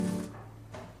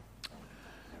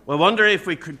Well, I wonder if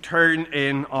we could turn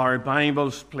in our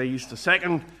Bibles, please, to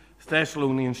 2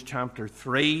 Thessalonians chapter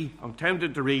 3. I'm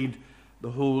tempted to read the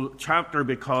whole chapter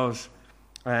because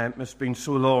it's been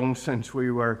so long since we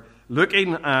were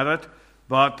looking at it,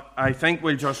 but I think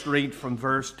we'll just read from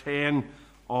verse 10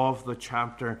 of the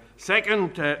chapter.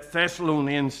 2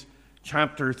 Thessalonians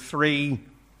chapter 3,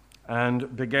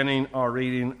 and beginning our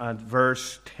reading at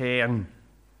verse 10.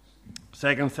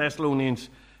 2 Thessalonians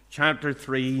chapter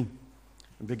 3,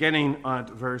 beginning at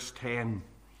verse 10.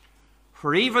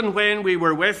 For even when we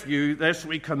were with you, this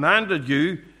we commanded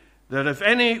you, that if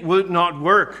any would not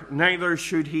work, neither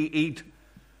should he eat.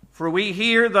 For we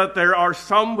hear that there are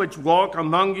some which walk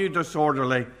among you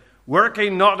disorderly,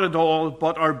 working not at all,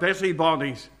 but are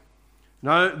busybodies.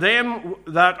 Now them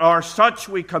that are such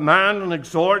we command and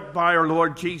exhort by our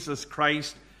Lord Jesus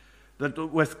Christ, that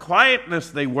with quietness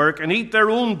they work and eat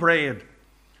their own bread.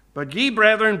 But ye,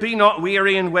 brethren, be not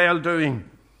weary in well-doing.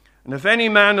 And if any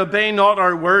man obey not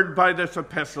our word by this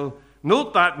epistle,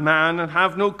 note that man, and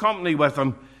have no company with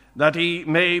him, that he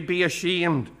may be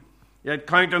ashamed. Yet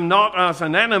count him not as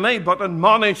an enemy, but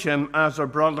admonish him as a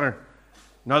brother.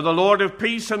 Now the Lord of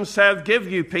peace himself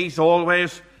give you peace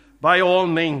always, by all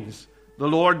means. The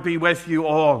Lord be with you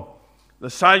all.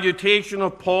 The salutation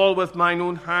of Paul with mine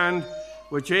own hand,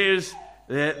 which is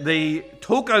the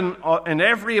token in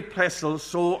every epistle,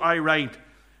 so I write.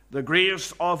 The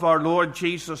grace of our Lord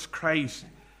Jesus Christ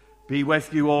be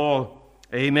with you all.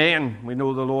 Amen. We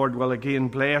know the Lord will again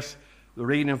bless the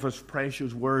reading of his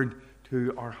precious word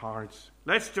to our hearts.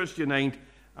 Let's just unite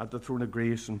at the throne of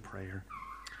grace in prayer.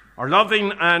 Our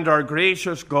loving and our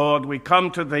gracious God, we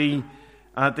come to thee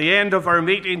at the end of our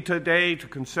meeting today to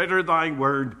consider thy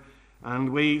word,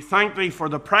 and we thank thee for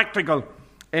the practical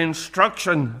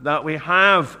instruction that we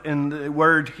have in the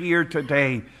word here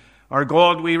today. Our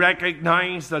God, we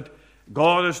recognize that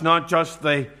God is not just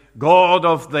the God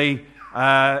of the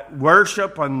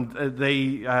worship and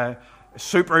the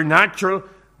supernatural,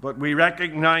 but we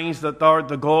recognize that thou art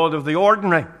the God of the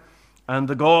ordinary and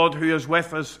the God who is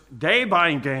with us day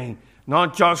by day,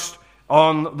 not just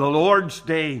on the Lord's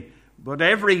day, but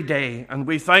every day. And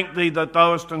we thank thee that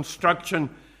thou hast instruction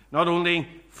not only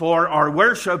for our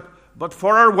worship, but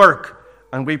for our work.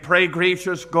 And we pray,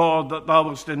 gracious God, that thou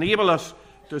wilt enable us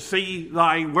to see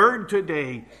thy word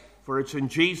today, for it's in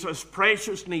Jesus'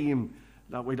 precious name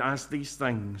that we'd ask these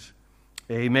things.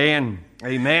 Amen.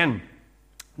 Amen.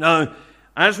 Now,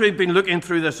 as we've been looking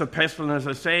through this epistle, and as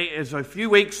I say, it's a few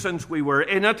weeks since we were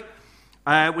in it,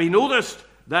 we noticed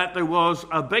that there was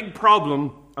a big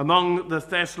problem among the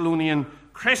Thessalonian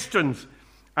Christians.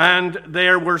 And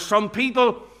there were some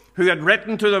people who had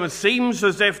written to them, it seems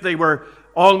as if they were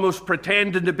almost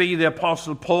pretending to be the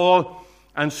Apostle Paul.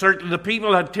 And certainly the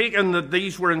people had taken that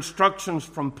these were instructions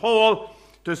from Paul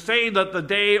to say that the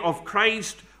day of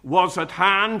Christ was at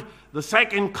hand. The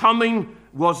second coming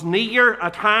was near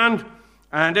at hand.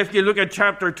 And if you look at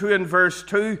chapter 2 and verse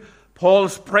 2,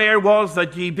 Paul's prayer was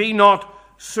that ye be not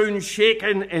soon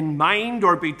shaken in mind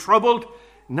or be troubled,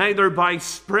 neither by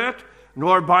spirit,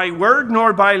 nor by word,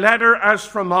 nor by letter as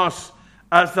from us,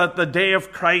 as that the day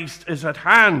of Christ is at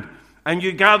hand. And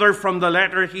you gather from the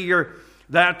letter here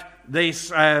that they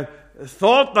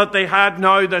thought that they had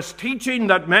now this teaching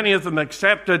that many of them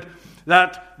accepted,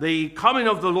 that the coming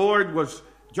of the Lord was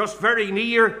just very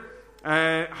near,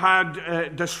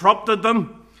 had disrupted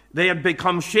them. They had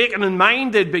become shaken in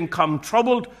mind. They'd become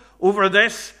troubled over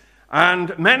this.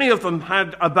 And many of them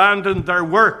had abandoned their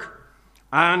work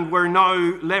and were now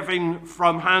living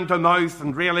from hand to mouth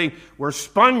and really were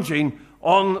sponging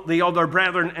on the other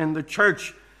brethren in the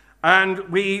church. And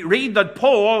we read that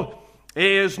Paul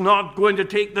is not going to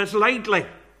take this lightly.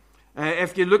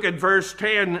 If you look at verse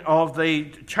 10 of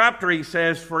the chapter, he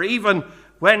says, for even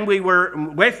when we were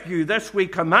with you, this we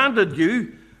commanded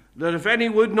you, that if any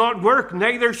would not work,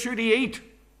 neither should he eat.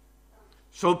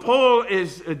 So Paul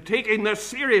is taking this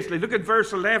seriously. Look at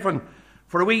verse 11.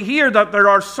 For we hear that there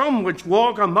are some which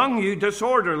walk among you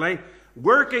disorderly,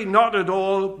 working not at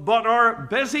all, but are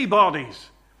busybodies.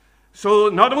 So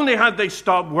not only had they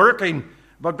stopped working,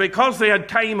 but because they had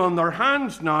time on their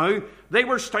hands now, they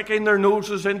were sticking their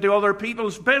noses into other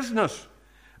people's business.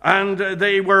 And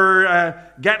they were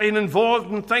getting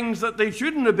involved in things that they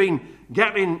shouldn't have been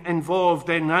getting involved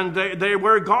in. And they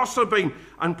were gossiping.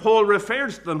 And Paul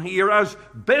refers to them here as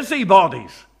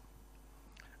busybodies.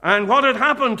 And what had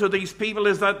happened to these people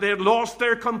is that they had lost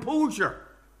their composure.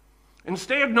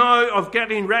 Instead now of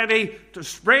getting ready to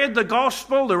spread the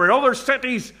gospel, there were other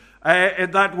cities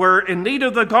that were in need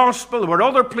of the gospel. There were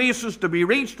other places to be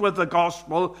reached with the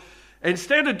gospel.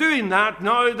 Instead of doing that,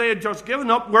 now they had just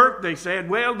given up work. They said,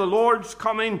 well, the Lord's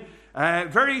coming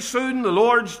very soon. The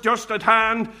Lord's just at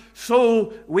hand.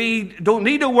 So we don't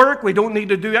need to work. We don't need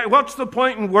to do that. What's the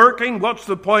point in working? What's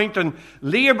the point in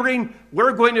laboring?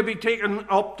 We're going to be taken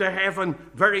up to heaven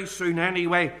very soon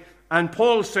anyway. And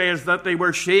Paul says that they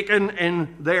were shaken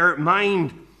in their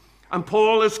mind. And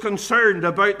Paul is concerned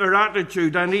about their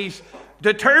attitude, and he's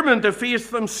determined to face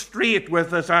them straight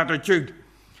with this attitude.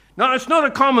 Now, it's not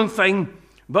a common thing,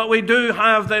 but we do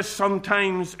have this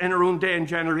sometimes in our own day and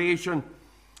generation.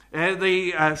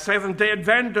 The Seventh-day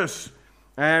Adventists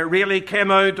really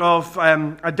came out of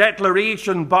a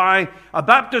declaration by a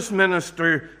Baptist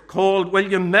minister called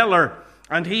William Miller,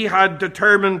 and he had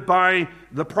determined by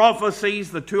the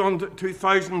prophecies, the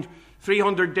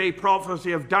 2,300-day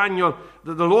prophecy of Daniel,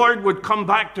 that the Lord would come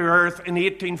back to earth in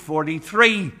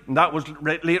 1843, and that was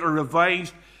later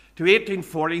revised to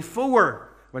 1844,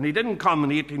 when he didn't come in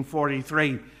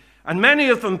 1843. And many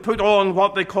of them put on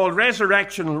what they called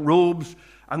resurrection robes,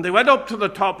 and they went up to the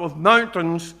top of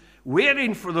mountains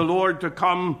waiting for the Lord to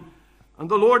come, and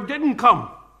the Lord didn't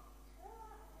come.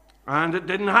 And it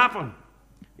didn't happen.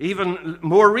 Even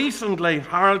more recently,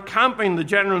 Harold Camping, the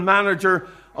general manager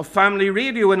of Family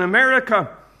Radio in America,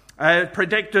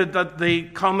 predicted that the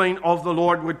coming of the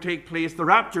Lord would take place, the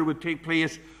rapture would take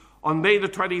place on May the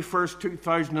 21st,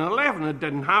 2011. It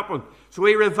didn't happen. So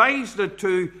he revised it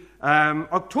to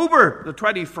October the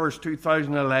 21st,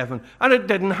 2011, and it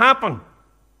didn't happen.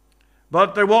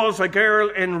 But there was a girl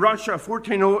in Russia, a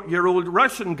 14-year-old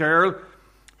Russian girl,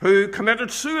 who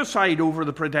committed suicide over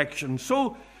the prediction.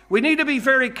 So we need to be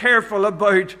very careful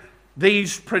about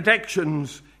these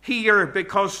predictions here,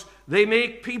 because they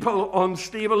make people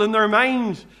unstable in their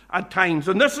minds at times.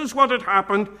 And this is what had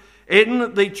happened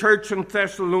in the church in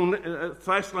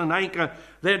Thessalonica.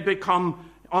 They had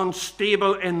become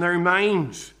unstable in their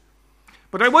minds.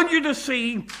 But I want you to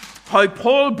see how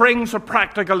Paul brings a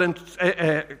practical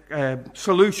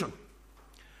solution.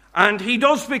 And he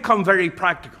does become very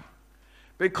practical,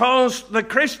 because the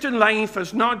Christian life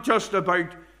is not just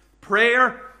about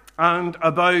prayer and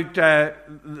about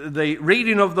the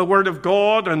reading of the Word of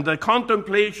God and the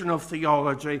contemplation of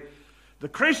theology. The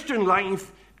Christian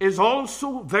life is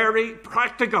also very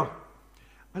practical.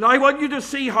 And I want you to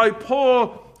see how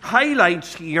Paul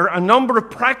highlights here a number of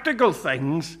practical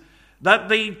things that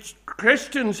the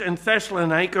Christians in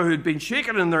Thessalonica, who had been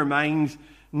shaken in their minds,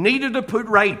 needed to put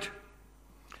right.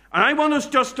 And I want us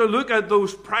just to look at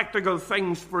those practical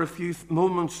things for a few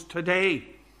moments today.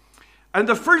 And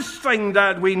the first thing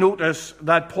that we notice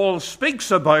that Paul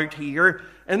speaks about here,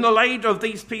 in the light of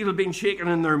these people being shaken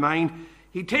in their mind,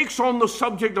 he takes on the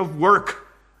subject of work.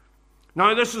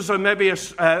 Now, this is maybe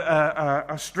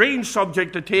a strange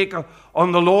subject to take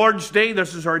on the Lord's Day.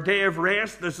 This is our day of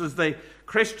rest. This is the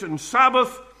Christian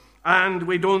Sabbath, and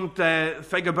we don't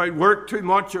think about work too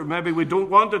much, or maybe we don't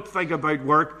want to think about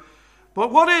work.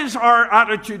 But what is our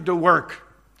attitude to work?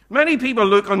 Many people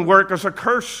look on work as a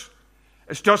curse.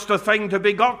 It's just a thing to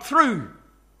be got through.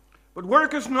 But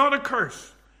work is not a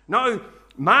curse. Now,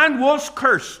 man was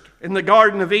cursed in the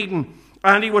Garden of Eden,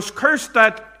 and he was cursed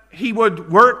that he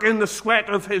would work in the sweat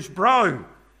of his brow.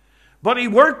 But he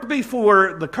worked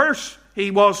before the curse.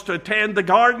 He was to tend the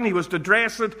garden, he was to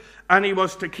dress it, and he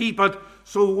was to keep it.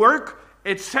 So work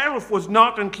itself was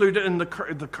not included in the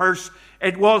curse.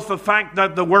 It was the fact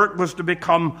that the work was to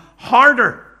become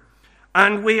harder.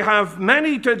 And we have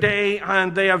many today,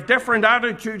 and they have different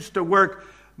attitudes to work.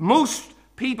 Most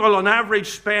people on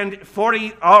average spend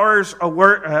 40 hours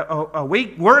a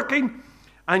week working,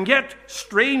 and yet,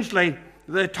 strangely,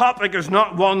 the topic is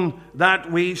not one that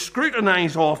we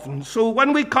scrutinize often. So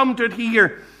when we come to it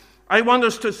here, I want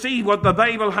us to see what the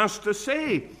Bible has to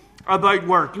say about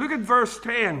work. Look at verse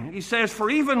 10. He says, "For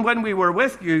even when we were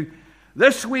with you,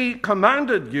 this we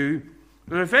commanded you,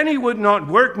 that if any would not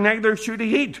work, neither should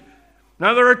he eat."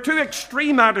 Now, there are two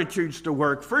extreme attitudes to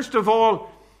work. First of all,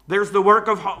 there's the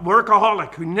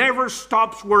workaholic who never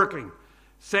stops working.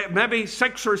 Maybe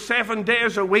 6 or 7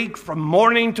 days a week, from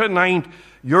morning to night,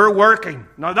 you're working.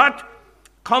 Now, that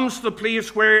comes to the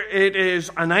place where it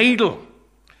is an idol,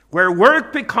 where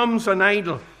work becomes an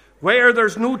idol, where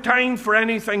there's no time for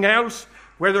anything else,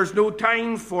 where there's no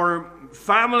time for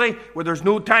family, where there's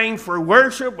no time for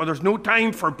worship, where there's no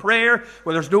time for prayer,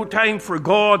 where there's no time for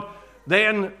God.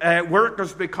 Then work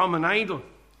has become an idol.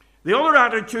 The other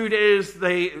attitude is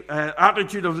the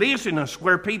attitude of laziness,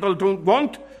 where people don't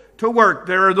want to work.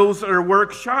 There are those that are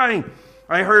work shy.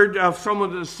 I heard of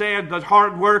someone that said that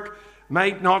hard work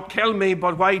might not kill me,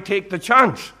 but why take the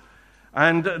chance?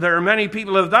 And there are many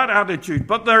people of that attitude.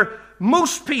 But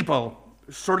most people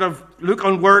sort of look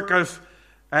on work as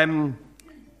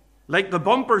like the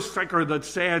bumper sticker that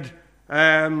said,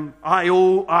 I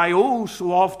owe,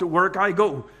 so off to work I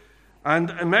go.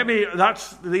 And maybe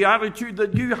that's the attitude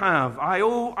that you have. I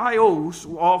owe,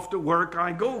 so off to work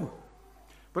I go.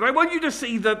 But I want you to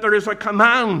see that there is a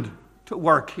command to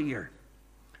work here.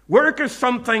 Work is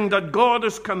something that God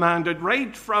has commanded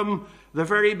right from the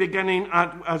very beginning.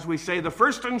 As we say, the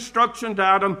first instruction to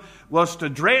Adam was to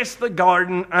dress the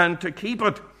garden and to keep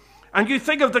it. And you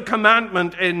think of the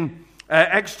commandment in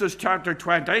Exodus chapter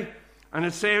 20, and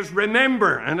it says,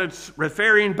 remember, and it's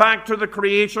referring back to the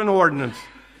creation ordinance.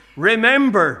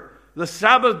 Remember the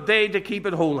Sabbath day to keep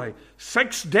it holy.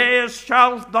 6 days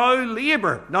shalt thou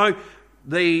labor. Now,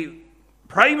 the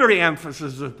primary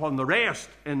emphasis is upon the rest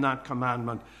in that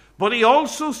commandment. But he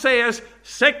also says,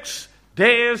 6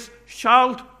 days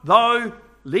shalt thou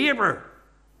labor.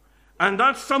 And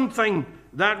that's something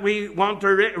that we want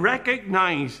to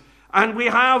recognize. And we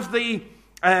have the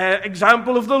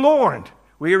example of the Lord.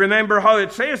 We remember how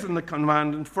it says in the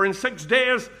commandment, for in 6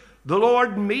 days the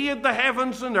Lord made the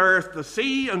heavens and earth, the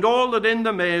sea, and all that in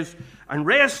them is, and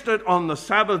rested on the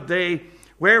Sabbath day.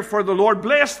 Wherefore the Lord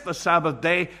blessed the Sabbath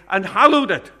day and hallowed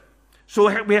it.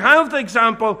 So we have the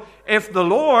example, if the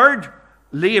Lord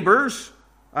labors,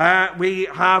 we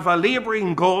have a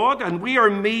laboring God, and we are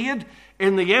made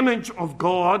in the image of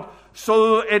God,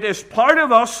 so it is part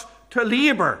of us to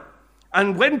labor.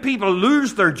 And when people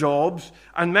lose their jobs,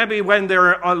 and maybe when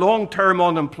they're long-term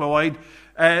unemployed,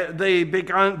 they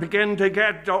begin to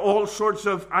get all sorts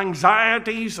of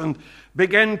anxieties and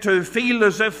begin to feel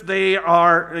as if they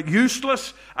are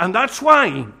useless. And that's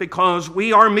why, because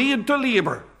we are made to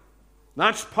labor.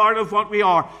 That's part of what we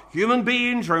are. Human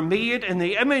beings are made in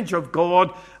the image of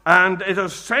God, and it is a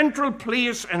central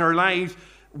place in our lives,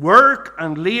 work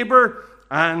and labor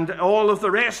and all of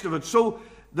the rest of it. So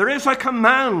there is a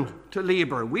command to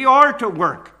labor. We are to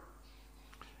work.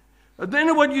 And then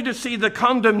I want you to see the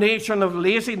condemnation of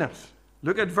laziness.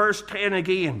 Look at verse 10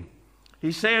 again.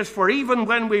 He says, for even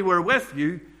when we were with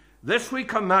you, this we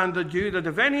commanded you, that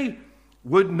if any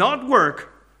would not work,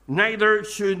 neither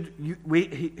should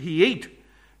he eat.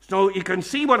 So you can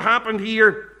see what happened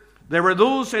here. There were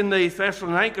those in the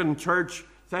Thessalonian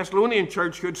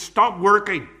church who had stopped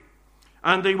working.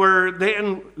 And they were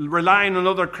then relying on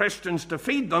other Christians to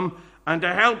feed them and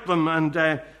to help them.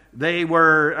 And they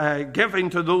were giving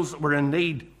to those that were in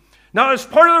need. Now, as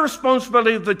part of the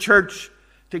responsibility of the church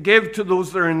to give to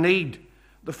those that are in need,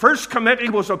 the first committee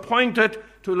was appointed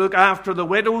to look after the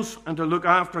widows and to look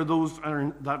after those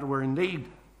that were in need.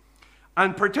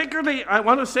 And particularly, I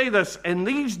want to say this, in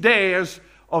these days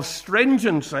of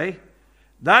stringency,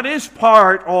 that is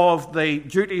part of the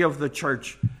duty of the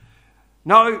church.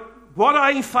 Now, what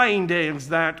I find is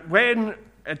that when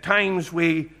at times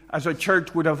we, as a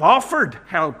church, would have offered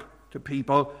help to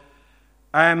people,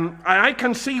 I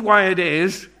can see why it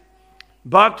is,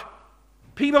 but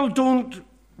people don't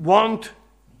want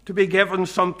to be given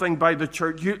something by the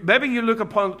church. Maybe you look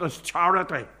upon it as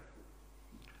charity.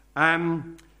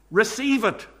 Receive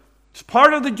it. It's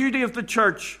part of the duty of the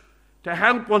church to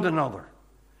help one another.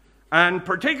 And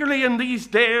particularly in these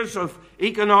days of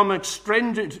economic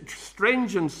stringency,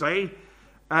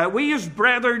 we as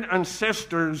brethren and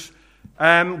sisters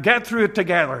get through it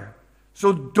together.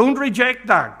 So don't reject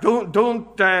that.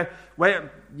 Don't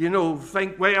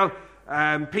think,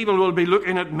 people will be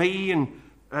looking at me and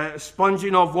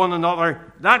sponging off one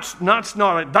another. That's not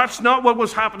it. That's not what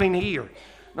was happening here.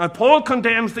 Now, Paul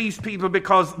condemns these people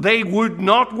because they would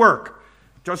not work.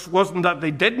 It just wasn't that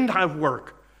they didn't have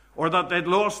work, or that they'd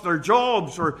lost their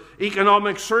jobs, or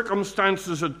economic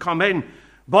circumstances had come in,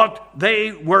 but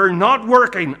they were not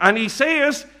working. And he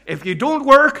says, if you don't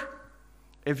work,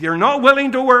 if you're not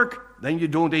willing to work, then you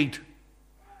don't eat.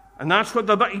 And that's what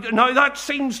now that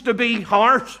seems to be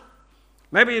harsh.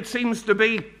 Maybe it seems to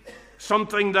be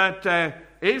something that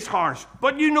is harsh.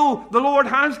 But the Lord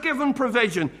has given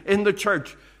provision in the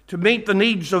church to meet the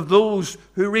needs of those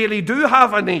who really do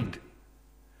have a need.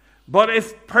 But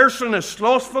if a person is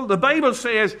slothful, the Bible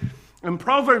says in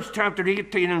Proverbs chapter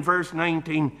 18 and verse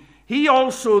 19, he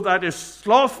also that is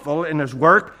slothful in his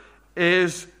work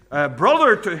is a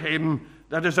brother to him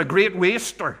that is a great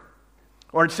waster.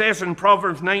 Or it says in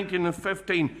Proverbs 19 and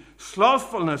 15,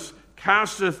 slothfulness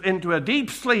casteth into a deep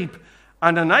sleep,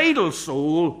 and an idle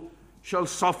soul shall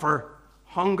suffer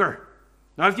hunger.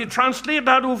 Now, if you translate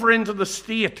that over into the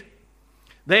state,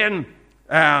 then,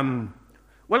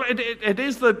 it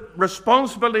is the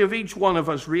responsibility of each one of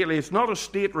us, really. It's not a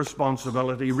state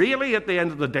responsibility, really, at the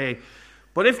end of the day.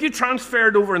 But if you transfer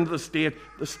it over into the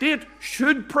state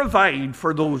should provide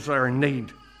for those that are in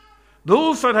need.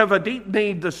 Those that have a deep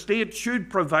need, the state should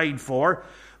provide for.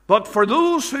 But for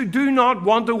those who do not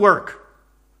want to work,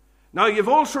 now you've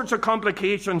all sorts of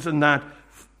complications in that.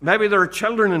 Maybe there are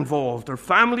children involved, or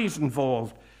families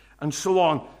involved, and so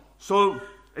on. So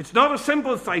it's not a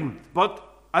simple thing, but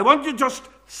I want to just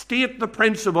state the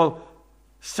principle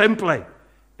simply.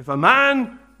 If a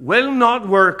man will not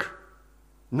work,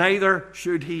 neither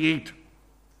should he eat.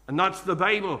 And that's the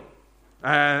Bible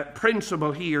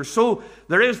principle here. So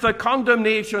there is the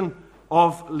condemnation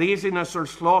of laziness or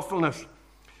slothfulness.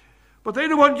 But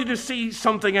then I want you to see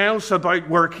something else about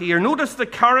work here. Notice the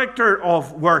character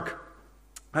of work.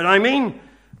 And I mean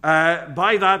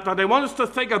by that I want us to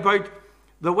think about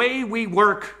the way we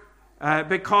work,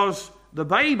 because the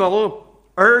Bible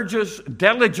urges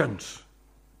diligence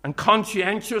and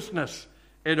conscientiousness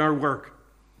in our work.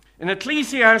 In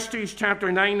Ecclesiastes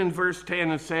chapter 9 and verse 10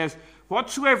 it says,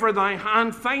 "Whatsoever thy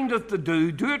hand findeth to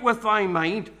do, do it with thy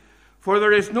might, for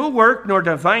there is no work, nor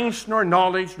device, nor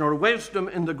knowledge, nor wisdom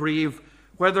in the grave,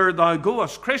 whither thou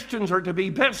goest." Christians are to be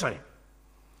busy.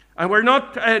 And we're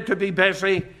not to be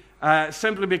busy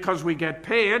simply because we get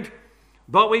paid,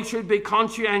 but we should be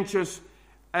conscientious.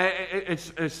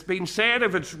 It's been said,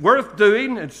 if it's worth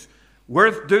doing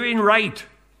right.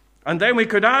 And then we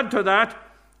could add to that,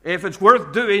 if it's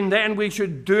worth doing, then we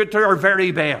should do it to our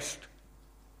very best.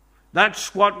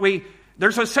 That's what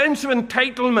there's a sense of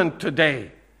entitlement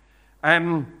today.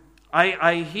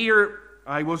 I hear,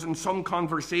 I was in some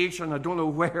conversation, I don't know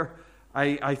where,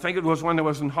 I think it was when I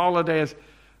was on holidays,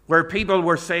 where people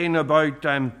were saying about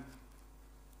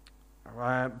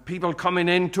people coming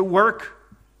into work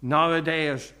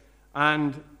nowadays.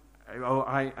 And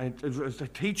it was a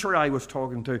teacher I was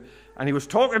talking to, and he was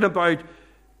talking about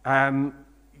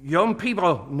young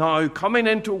people now coming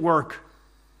into work,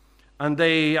 and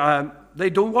they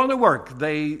don't want to work.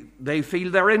 They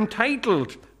feel they're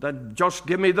entitled, that just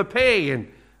give me the pay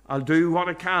and I'll do what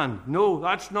I can. No,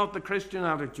 that's not the Christian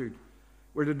attitude.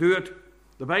 We're to do it.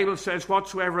 The Bible says,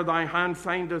 "Whatsoever thy hand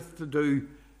findeth to do,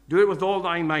 do it with all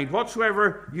thy might.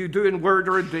 Whatsoever you do in word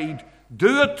or in deed,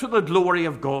 do it to the glory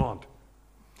of God."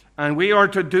 And we are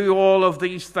to do all of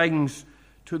these things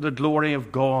to the glory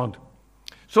of God.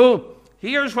 So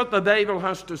here's what the Bible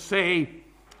has to say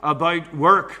about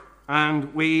work.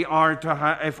 And we are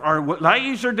to if our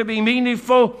lives are to be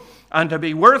meaningful and to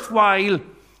be worthwhile,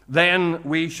 then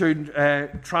we should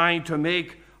try to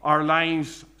make our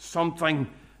lives something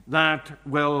that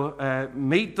will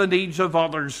meet the needs of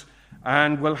others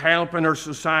and will help in our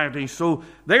society. So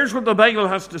there's what the Bible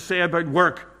has to say about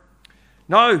work.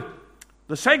 Now,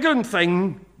 the second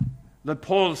thing that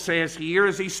Paul says here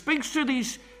is he speaks to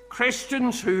these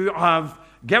Christians who have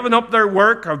given up their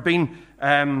work,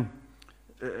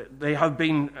 they have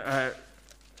been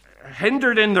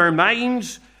hindered in their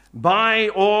minds by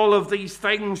all of these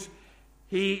things.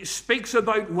 He speaks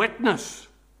about witness.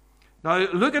 Now,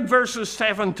 look at verses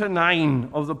 7 to 9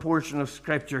 of the portion of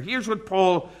Scripture. Here's what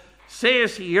Paul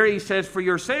says here. He says, "For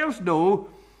yourselves know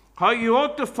how you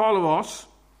ought to follow us,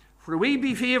 for we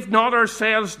behaved not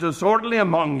ourselves disorderly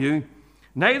among you,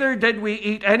 neither did we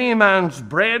eat any man's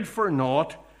bread for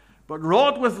naught, but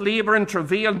wrought with labour and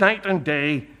travail night and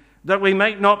day, that we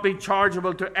might not be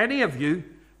chargeable to any of you,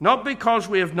 not because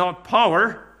we have not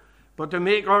power, but to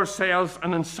make ourselves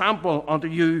an ensample unto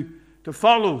you to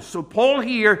follow." So Paul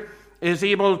here is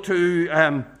able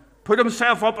to put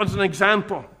himself up as an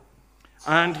example.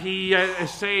 And he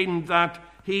is saying that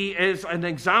he is an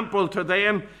example to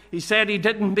them. He said he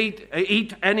didn't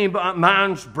eat any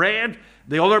man's bread.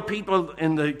 The other people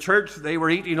in the church, they were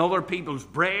eating other people's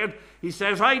bread. He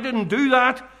says, "I didn't do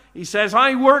that." He says,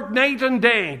 "I worked night and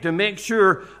day to make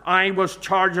sure I was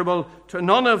chargeable to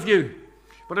none of you."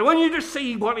 But I want you to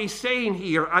see what he's saying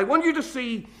here. I want you to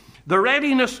see the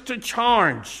readiness to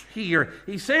charge here.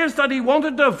 He says that he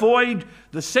wanted to avoid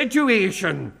the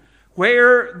situation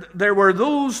where there were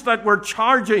those that were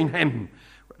charging him,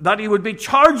 that he would be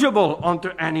chargeable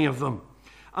unto any of them.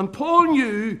 And Paul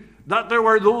knew that there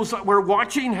were those that were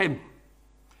watching him.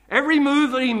 Every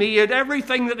move that he made,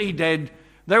 everything that he did,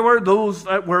 there were those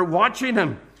that were watching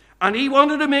him. And he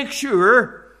wanted to make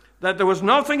sure that there was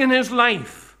nothing in his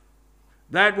life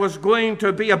that was going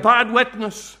to be a bad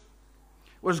witness,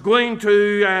 was going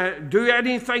to do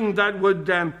anything that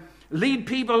would lead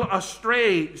people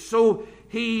astray. So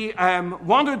he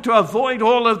wanted to avoid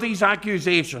all of these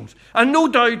accusations. And no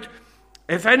doubt,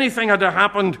 if anything had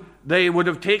happened, they would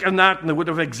have taken that and they would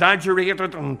have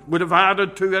exaggerated and would have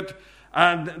added to it,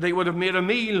 and they would have made a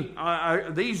meal.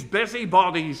 These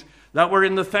busybodies that were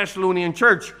in the Thessalonian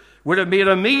church would have made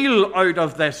a meal out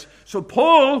of this. So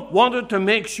Paul wanted to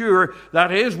make sure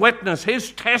that his witness,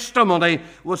 his testimony,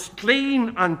 was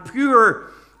clean and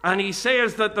pure. And he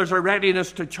says that there's a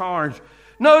readiness to charge.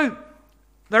 Now,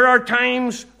 there are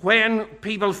times when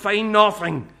people find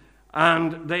nothing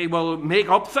and they will make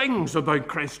up things about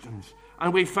Christians.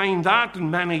 And we find that in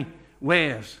many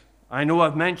ways. I know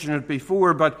I've mentioned it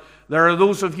before, but there are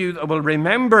those of you that will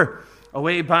remember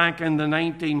way back in the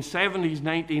 1970s,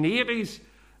 1980s,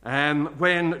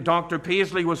 when Dr.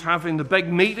 Paisley was having the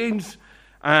big meetings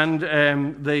and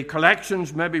the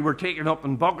collections maybe were taken up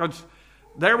in buckets.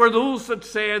 There were those that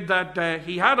said that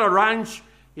he had a ranch,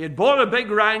 he had bought a big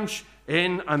ranch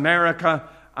in America,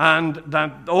 and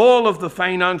that all of the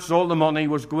finance, all the money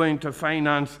was going to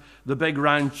finance the big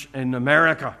ranch in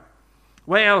America.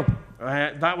 Well,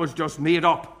 that was just made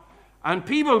up. And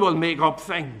people will make up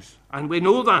things, and we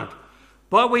know that.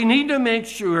 But we need to make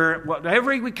sure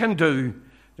whatever we can do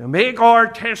to make our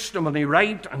testimony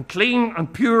right and clean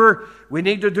and pure, we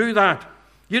need to do that.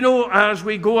 You know, as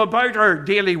we go about our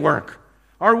daily work,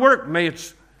 our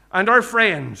workmates and our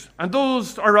friends and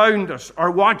those around us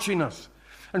are watching us.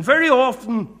 And very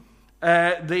often,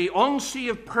 the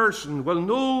unsaved person will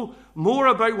know more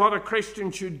about what a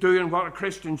Christian should do and what a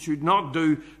Christian should not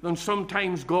do than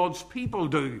sometimes God's people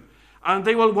do. And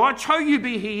they will watch how you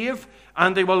behave,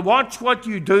 and they will watch what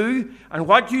you do, and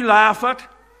what you laugh at,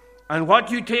 and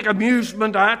what you take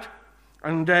amusement at,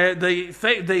 and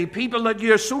the people that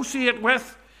you associate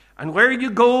with, and where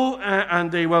you go,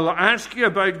 and they will ask you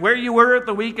about where you were at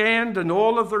the weekend and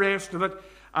all of the rest of it.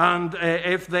 And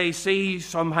if they see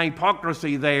some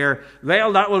hypocrisy there,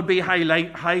 well, that will be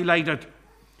highlighted.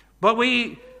 But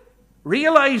we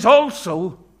realize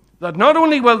also that not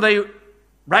only will they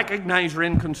recognize our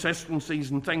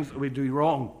inconsistencies and things that we do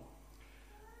wrong,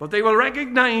 but they will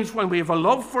recognize when we have a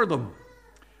love for them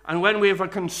and when we have a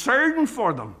concern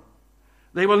for them.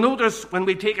 They will notice when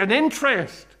we take an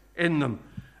interest in them.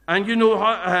 And you know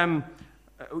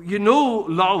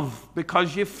love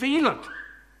because you feel it.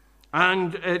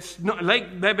 And it's not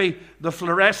like maybe the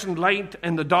fluorescent light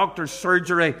in the doctor's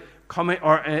surgery coming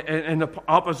or in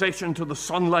opposition to the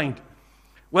sunlight.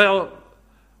 Well,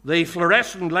 the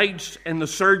fluorescent lights in the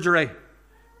surgery,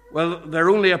 well, they're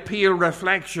only a pale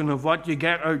reflection of what you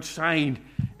get outside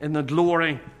in the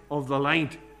glory of the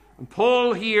light. And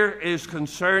Paul here is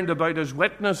concerned about his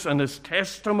witness and his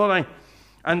testimony.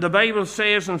 And the Bible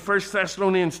says in 1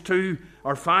 Thessalonians 2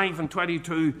 or 5 and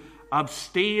 22,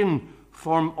 abstain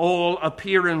from all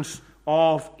appearance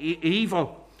of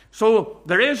evil. So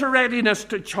there is a readiness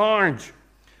to charge,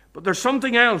 but there's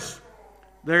something else.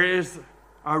 There is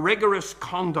a rigorous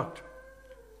conduct.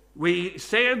 We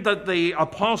said that the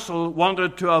apostle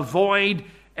wanted to avoid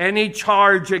any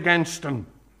charge against him.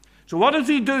 So what does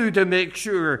he do to make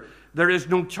sure there is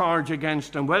no charge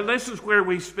against him? Well, this is where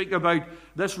we speak about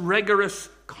this rigorous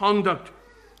conduct.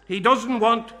 He doesn't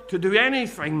want to do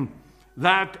anything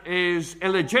that is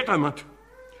illegitimate,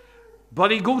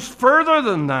 but he goes further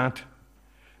than that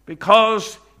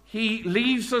because he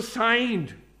leaves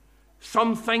aside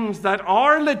some things that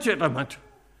are legitimate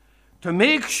to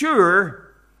make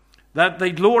sure that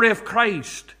the glory of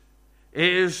Christ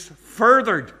is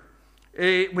furthered.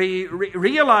 We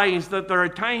realize that there are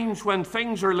times when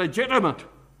things are legitimate,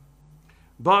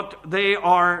 but they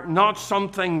are not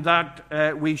something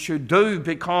that we should do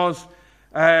because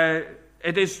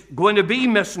it is going to be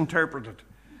misinterpreted.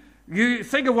 You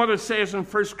think of what it says in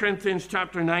 1 Corinthians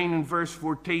chapter 9 and verse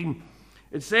 14.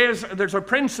 It says, there's a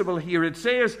principle here. It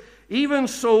says, even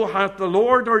so hath the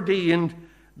Lord ordained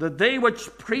that they which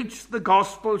preach the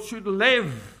gospel should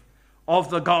live of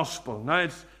the gospel. Now,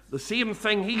 it's the same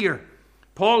thing here.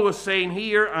 Paul was saying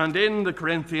here and in the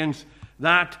Corinthians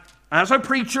that as a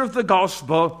preacher of the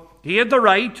gospel, he had the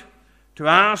right to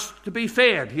ask to be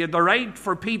fed. He had the right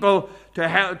for people to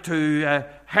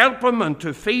help him and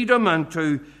to feed him and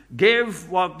to give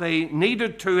what they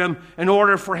needed to him in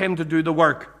order for him to do the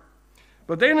work.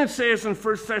 But then it says in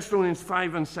 1 Thessalonians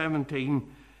 5 and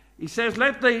 17, he says,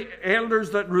 let the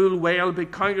elders that rule well be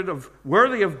counted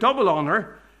worthy of double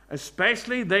honor,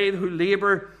 especially they who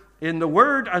labor in the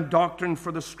word and doctrine,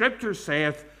 for the scripture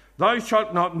saith, thou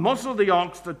shalt not muzzle the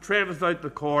ox that treadeth out the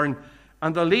corn,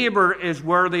 and the laborer is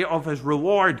worthy of his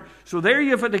reward. So there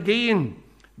you have it again.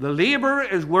 The laborer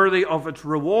is worthy of its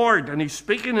reward. And he's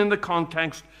speaking in the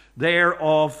context there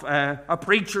of a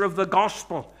preacher of the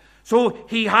gospel. So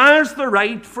he has the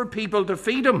right for people to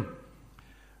feed him.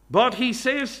 But he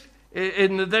says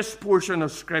in this portion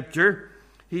of Scripture,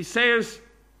 he says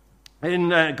in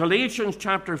Galatians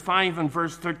chapter 5 and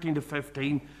verse 13 to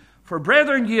 15, for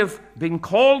brethren, ye have been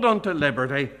called unto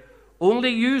liberty.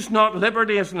 Only use not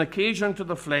liberty as an occasion to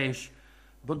the flesh,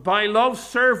 but by love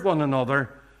serve one another.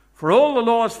 For all the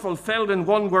law is fulfilled in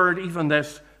one word, even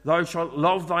this, thou shalt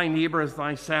love thy neighbor as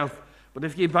thyself. But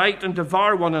if ye bite and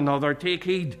devour one another, take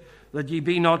heed that ye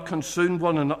be not consumed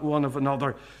one of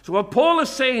another. So what Paul is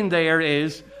saying there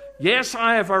is, yes,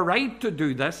 I have a right to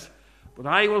do this, but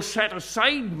I will set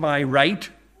aside my right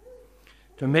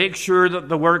to make sure that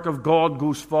the work of God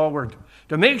goes forward,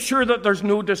 to make sure that there's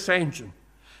no dissension,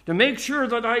 to make sure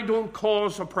that I don't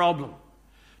cause a problem,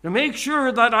 to make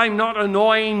sure that I'm not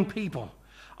annoying people.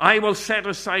 I will set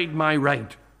aside my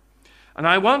right. And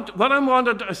what I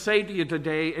wanted to say to you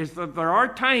today is that there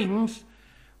are times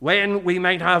when we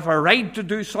might have a right to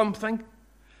do something,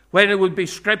 when it would be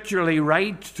scripturally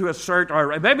right to assert our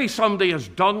right. Maybe somebody has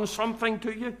done something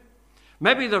to you.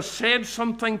 Maybe they've said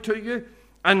something to you,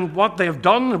 and what they've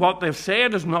done, what they've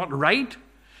said is not right.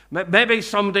 Maybe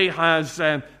somebody has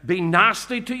been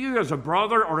nasty to you as a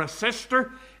brother or a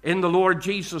sister in the Lord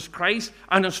Jesus Christ,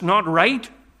 and it's not right.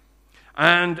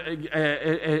 And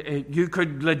you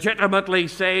could legitimately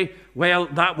say, well,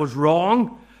 that was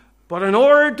wrong. But in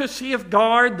order to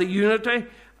safeguard the unity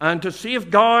and to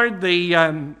safeguard the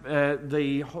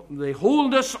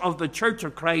wholeness of the Church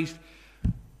of Christ,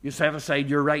 you set aside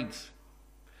your rights.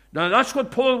 Now, that's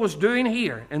what Paul was doing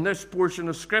here in this portion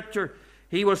of Scripture.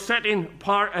 He was setting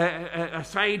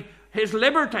aside his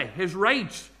liberty, his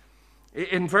rights.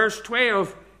 In verse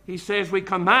 12, he says, we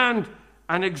command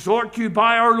and exhort you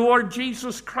by our Lord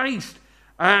Jesus Christ,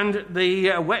 and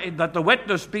that the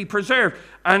witness be preserved.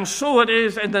 And so it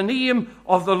is in the name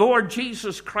of the Lord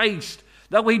Jesus Christ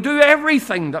that we do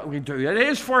everything that we do. It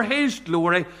is for his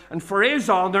glory and for his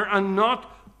honor, and not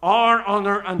our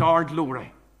honor and our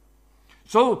glory.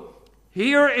 So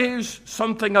here is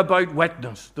something about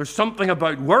witness. There's something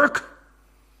about work.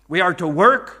 We are to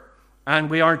work and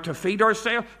we are to feed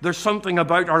ourselves. There's something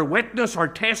about our witness, our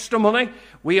testimony.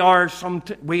 We are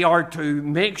to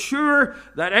make sure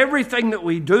that everything that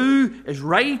we do is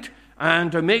right,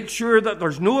 and to make sure that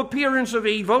there's no appearance of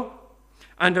evil,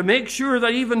 and to make sure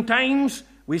that even times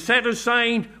we set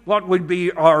aside what would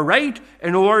be our right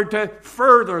in order to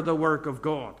further the work of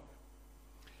God.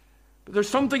 But there's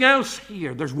something else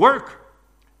here. There's work.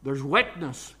 There's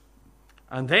witness.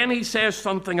 And then he says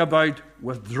something about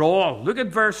withdrawal. Look at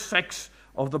verse 6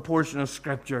 of the portion of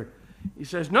Scripture. He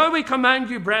says, now we command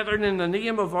you, brethren, in the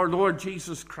name of our Lord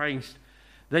Jesus Christ,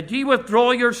 that ye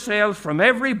withdraw yourselves from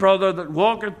every brother that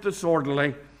walketh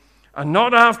disorderly, and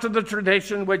not after the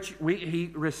tradition which he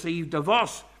received of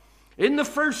us. In the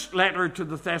first letter to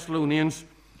the Thessalonians,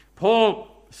 Paul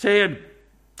said,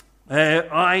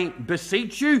 I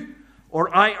beseech you,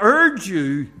 or I urge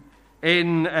you,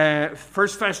 in 1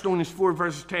 Thessalonians 4,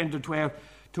 verses 10 to 12,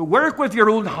 to work with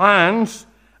your own hands,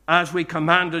 as we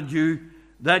commanded you,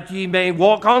 that ye may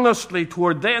walk honestly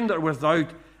toward them that are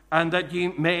without, and that ye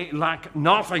may lack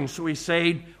nothing. So he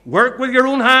said, work with your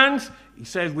own hands. He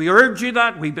says, we urge you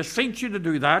that, we beseech you to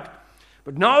do that.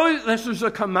 But now this is a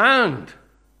command.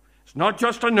 It's not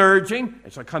just an urging,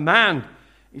 it's a command.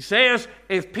 He says,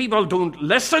 if people don't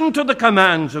listen to the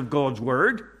commands of God's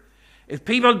word, if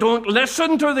people don't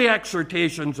listen to the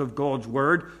exhortations of God's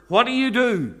word, what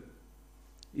do?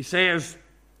 He says,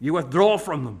 you withdraw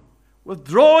from them.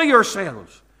 Withdraw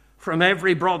yourselves from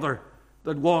every brother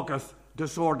that walketh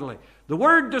disorderly. The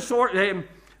word disorderly,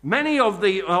 many of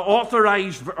the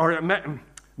authorized, or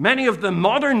many of the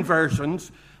modern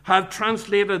versions have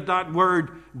translated that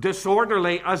word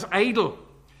disorderly as idle.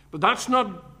 But that's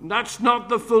not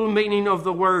the full meaning of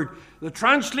the word. The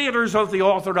translators of the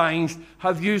authorized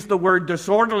have used the word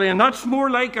disorderly, and that's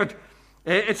more like it.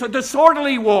 It's a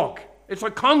disorderly walk. It's a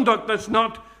conduct that's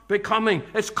not becoming.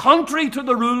 It's contrary to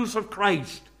the rules of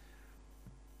Christ.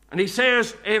 And he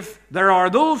says, if there are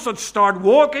those that start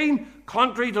walking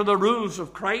contrary to the rules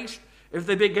of Christ, if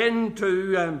they begin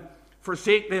to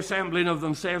forsake the assembling of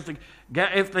themselves,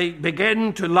 if they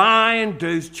begin to lie and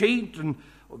do cheat, and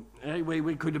anyway,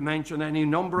 we could mention any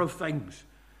number of things.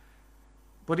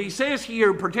 But he says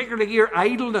here, particularly here,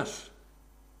 idleness.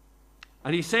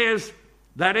 And he says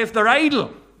that if they're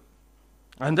idle,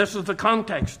 and this is the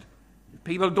context, if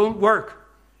people don't work,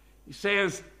 he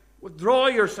says, withdraw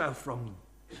yourself from them.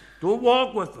 Don't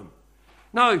walk with them.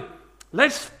 Now,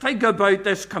 let's think about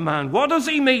this command. What does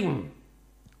he mean?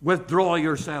 Withdraw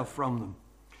yourself from them.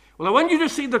 Well, I want you to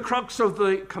see the crux of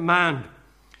the command.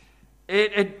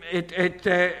 It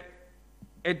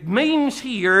means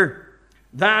here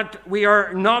that we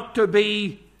are not to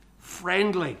be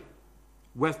friendly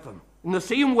with them. In the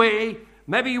same way,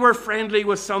 maybe you were friendly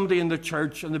with somebody in the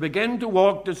church and they begin to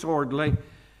walk disorderly.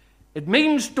 It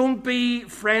means don't be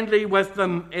friendly with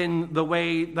them in the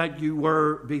way that you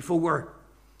were before.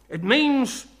 It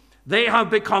means they have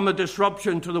become a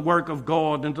disruption to the work of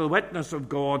God and to the witness of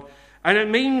God. And it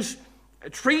means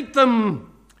treat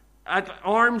them at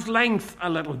arm's length a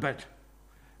little bit.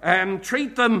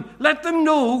 Treat them, let them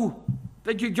know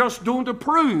that you just don't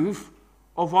approve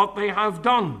of what they have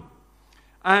done.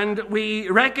 And we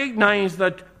recognize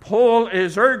that Paul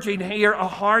is urging here a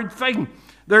hard thing.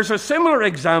 There's a similar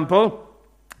example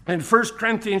in 1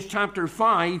 Corinthians chapter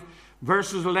 5,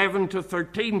 verses 11 to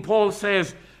 13. Paul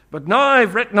says, "But now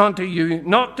I've written unto you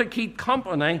not to keep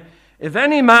company, if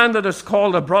any man that is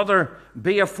called a brother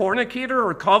be a fornicator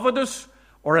or covetous,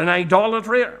 or an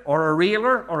idolater, or a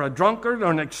railer, or a drunkard, or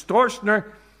an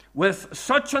extortioner, with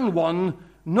such an one,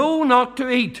 know not to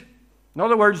eat." In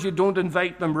other words, you don't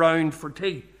invite them round for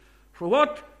tea. "For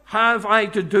what have I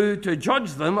to do to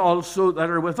judge them also that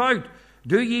are without?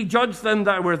 Do ye judge them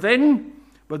that are within?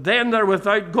 But them that are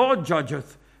without God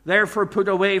judgeth. Therefore put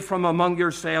away from among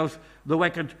yourselves the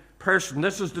wicked person."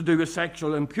 This is to do with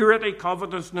sexual impurity,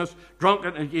 covetousness,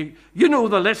 drunkenness. You know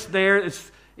the list there.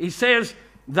 He says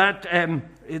that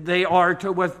they are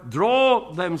to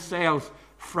withdraw themselves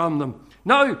from them.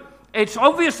 Now, it's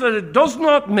obvious that it does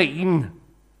not mean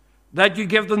that you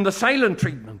give them the silent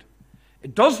treatment.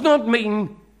 It does not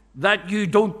mean that you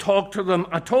don't talk to them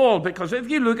at all, because if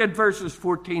you look at verses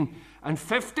 14 and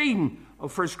 15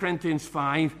 of 1 Corinthians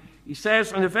 5, he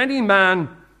says, "And if any man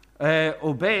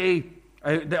obey,"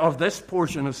 of this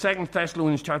portion of 2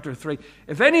 Thessalonians chapter 3,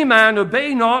 "if any man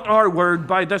obey not our word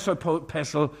by this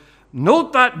epistle,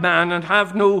 note that man and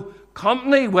have no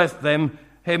company with him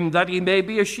that he may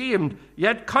be ashamed.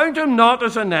 Yet count him not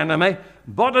as an enemy,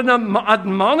 but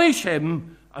admonish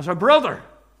him as a brother."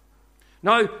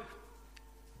 Now,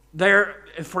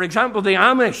 for example, the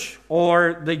Amish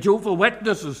or the Jehovah's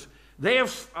Witnesses, they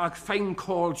have a thing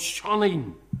called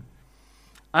shunning.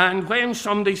 And when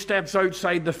somebody steps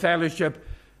outside the fellowship,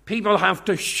 people have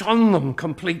to shun them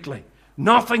completely.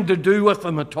 Nothing to do with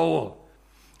them at all.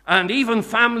 And even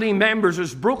family members,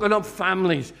 as broken up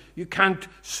families, you can't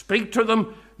speak to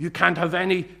them. You can't have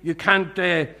any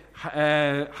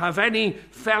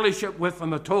fellowship with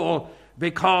them at all,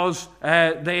 because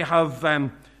they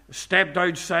have stepped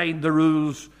outside the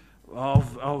rules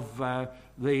of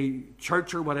the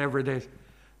church or whatever it is.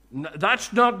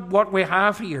 That's not what we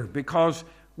have here, because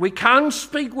we can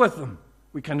speak with them.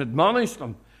 We can admonish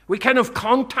them. We can have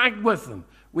contact with them.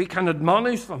 We can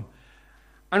admonish them.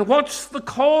 And what's the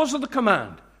cause of the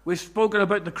command? We've spoken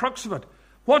about the crux of it.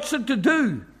 What's it to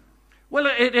do? Well,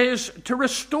 it is to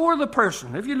restore the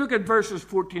person. If you look at verses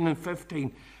 14 and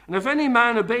 15, "And if any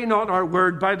man obey not our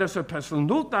word by this epistle,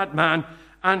 note that man,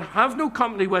 and have no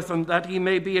company with him, that he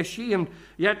may be ashamed.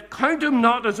 Yet count him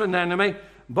not as an enemy,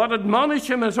 but admonish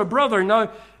him as a brother."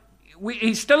 Now,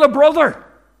 he's still a brother.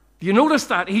 Do you notice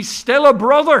that? He's still a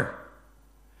brother.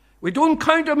 We don't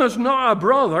count him as not a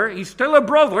brother. He's still a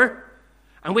brother.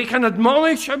 And we can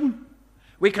admonish him.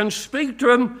 We can speak to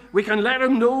him. We can let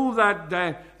him know that,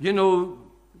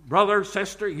 brother,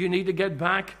 sister, you need to get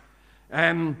back.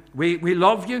 We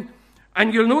love you.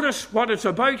 And you'll notice what it's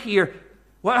about here.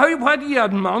 What do you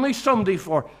admonish somebody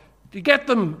for? To get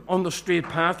them on the straight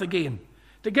path again.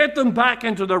 To get them back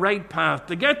into the right path.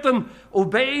 To get them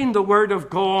obeying the word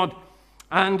of God.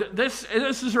 And this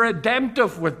is a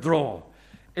redemptive withdrawal.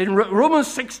 In Romans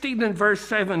 16 and verse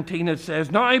 17 it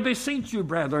says, "Now I beseech you,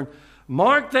 brethren,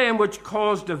 mark them which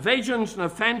cause divisions and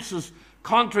offences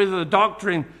contrary to the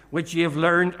doctrine which ye have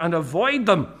learned, and avoid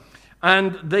them."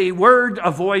 And the word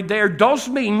avoid there does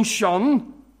mean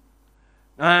shun.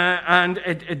 And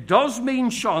it does mean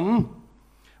shun.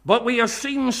 But we have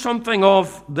seen something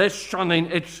of this shunning.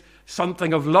 It's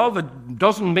something of love. It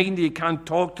doesn't mean that you can't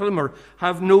talk to them or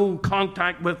have no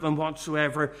contact with them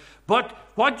whatsoever. But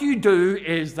what you do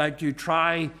is that you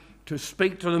try to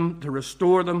speak to them, to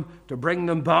restore them, to bring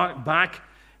them back.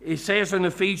 He says in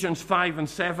Ephesians 5 and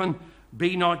 7,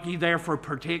 "Be not ye therefore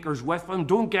partakers with them."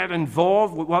 Don't get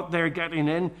involved with what they're getting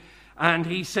in. And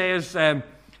he says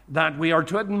that we are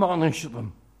to admonish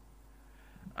them.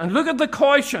 And look at the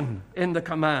caution in the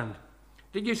command.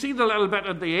 Did you see the little bit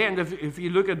at the end? If you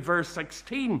look at verse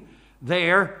 16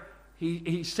 there,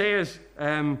 he says,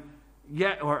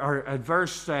 or at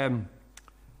verse,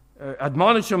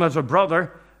 admonish him as a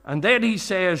brother. And then he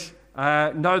says,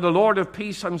 "Now the Lord of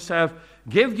peace himself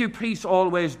give you peace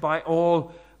always by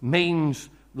all means.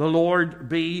 The Lord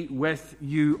be with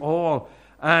you all."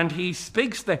 And he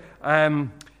speaks there.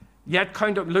 Yet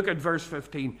count him, look at verse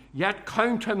 15. "Yet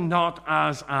count him not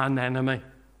as an enemy."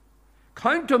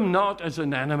 Count him not as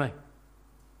an enemy.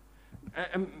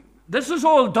 This is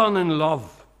all done in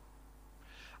love.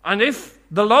 And if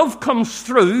the love comes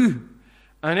through,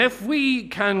 and if we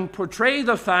can portray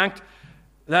the fact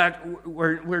that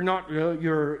we're not,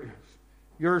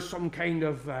 you're some kind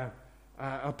of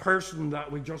a person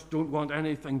that we just don't want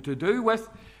anything to do with,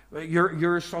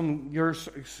 you're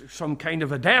some kind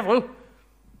of a devil,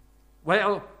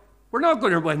 well, we're not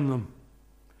going to win them.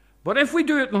 But if we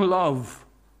do it in love,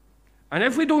 and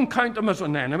if we don't count them as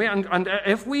an enemy, and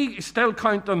if we still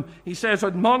count them, he says,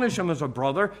 admonish them as a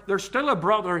brother, they're still a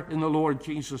brother in the Lord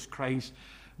Jesus Christ,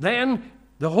 then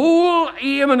the whole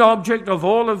aim and object of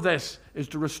all of this is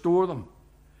to restore them.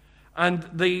 And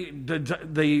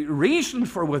the reason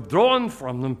for withdrawing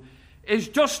from them is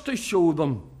just to show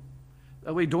them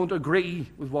that we don't agree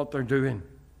with what they're doing.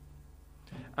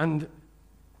 And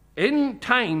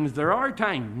there are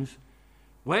times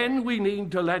when we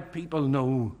need to let people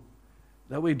know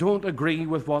that we don't agree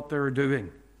with what they're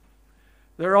doing.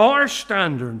 There are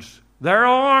standards. There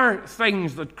are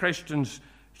things that Christians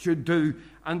should do,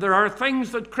 and there are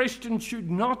things that Christians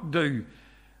should not do.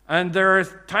 And there are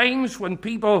times when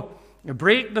people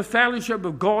break the fellowship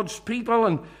of God's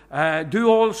people and do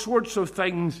all sorts of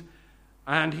things.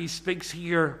 And he speaks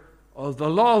here of the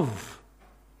love.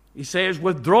 He says,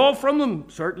 withdraw from them.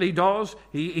 Certainly does.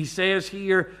 He says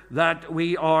here that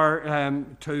we are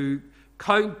to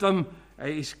count them.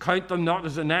 He's count them not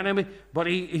as an enemy, but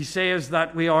he says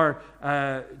that we are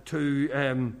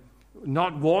to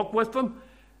not walk with them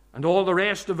and all the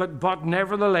rest of it. But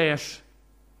nevertheless,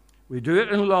 we do it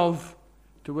in love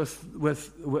to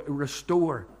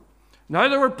restore. Now,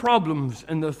 there were problems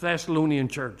in the Thessalonian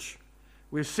church.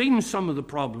 We've seen some of the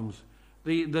problems.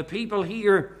 The people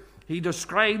here, he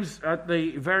describes at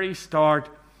the very start,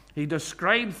 he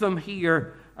describes them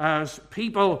here as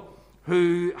people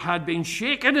who had been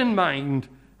shaken in mind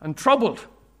and troubled.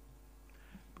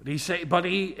 But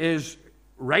he is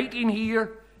writing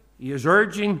here, he is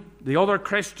urging the other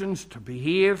Christians to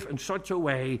behave in such a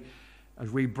way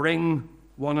as we bring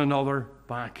one another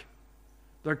back.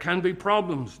 There can be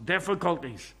problems,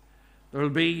 difficulties. There will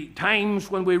be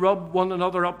times when we rub one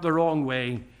another up the wrong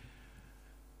way.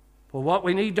 But what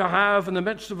we need to have in the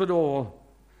midst of it all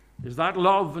is that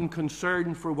love and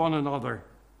concern for one another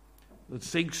that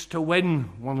seeks to win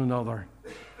one another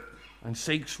and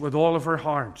seeks with all of our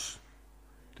hearts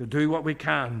to do what we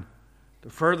can to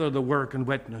further the work and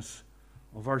witness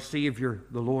of our Savior,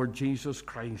 the Lord Jesus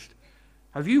Christ.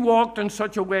 Have you walked in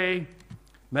such a way,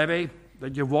 maybe,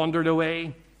 that you've wandered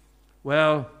away?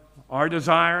 Well, our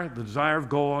desire, the desire of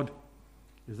God,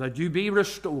 is that you be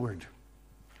restored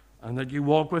and that you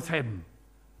walk with Him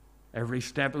every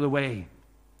step of the way,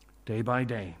 day by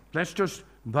day. Let's just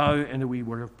bow in a wee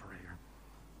word of prayer.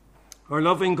 Our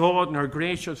loving God and our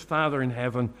gracious Father in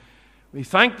heaven, we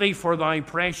thank Thee for Thy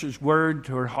precious word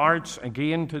to our hearts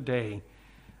again today.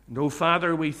 And, oh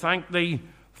Father, we thank Thee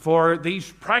for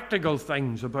these practical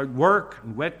things about work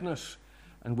and witness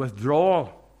and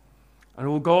withdrawal. And,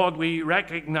 oh God, we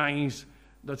recognize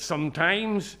that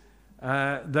sometimes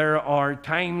there are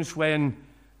times when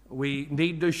we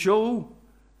need to show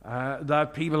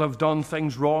that people have done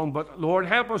things wrong. But, Lord,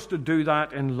 help us to do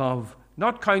that in love.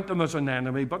 Not count them as an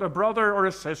enemy, but a brother or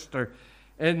a sister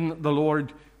in the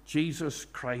Lord Jesus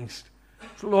Christ.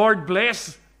 So, Lord,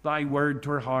 bless Thy word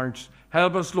to our hearts.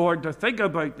 Help us, Lord, to think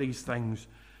about these things.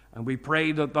 And we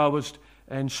pray that Thou wouldst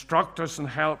instruct us and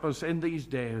help us in these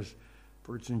days.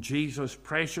 For it's in Jesus'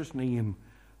 precious name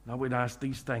that we'd ask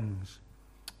these things.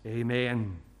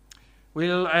 Amen.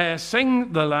 We'll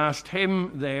sing the last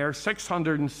hymn there,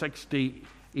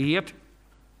 668.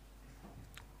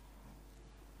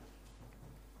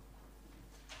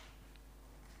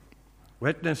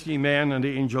 Witness ye men and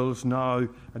angels now.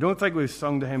 I don't think we've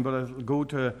sung the hymn, but I'll go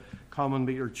to a common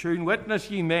meter tune. Witness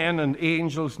ye men and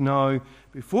angels now.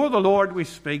 Before the Lord we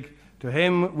speak. To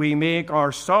Him we make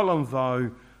our solemn vow.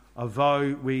 A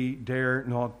vow we dare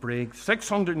not break.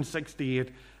 668.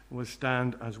 We'll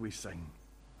stand as we sing.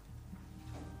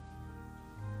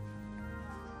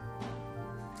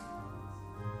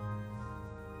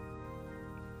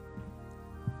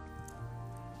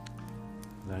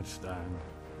 Let's stand.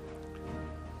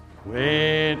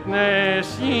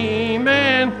 Witness ye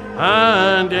men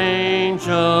and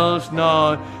angels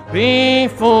now,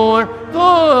 before the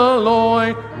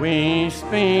Lord we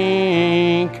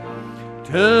speak.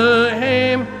 To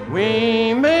Him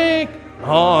we make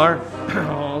our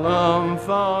solemn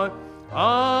vow,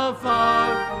 a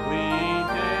vow we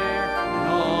dare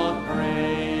not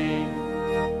break.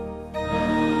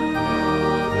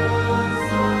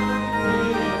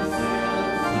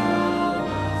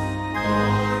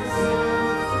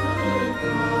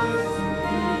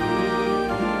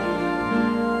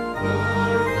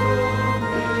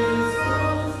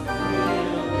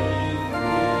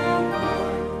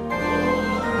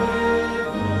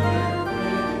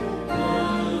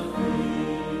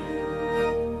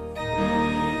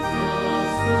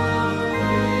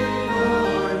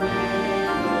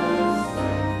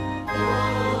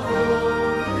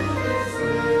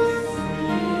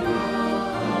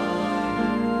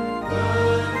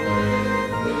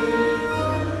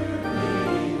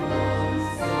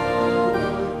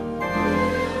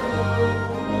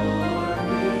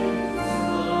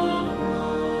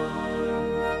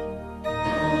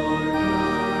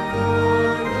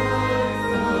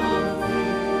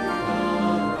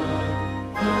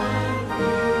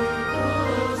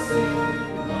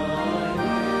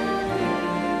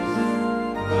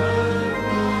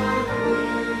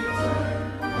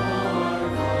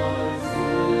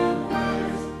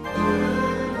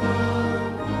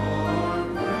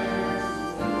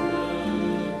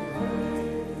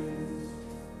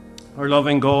 Our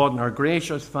loving God and our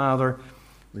gracious Father,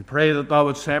 we pray that thou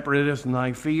would separate us in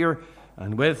thy fear,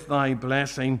 and with thy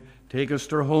blessing take us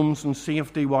to our homes in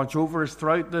safety. Watch over us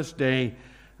throughout this day,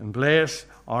 and bless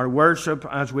our worship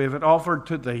as we have it offered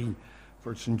to thee.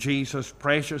 For it's in Jesus'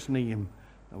 precious name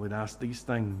that we'd ask these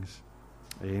things.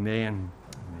 Amen.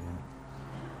 Amen.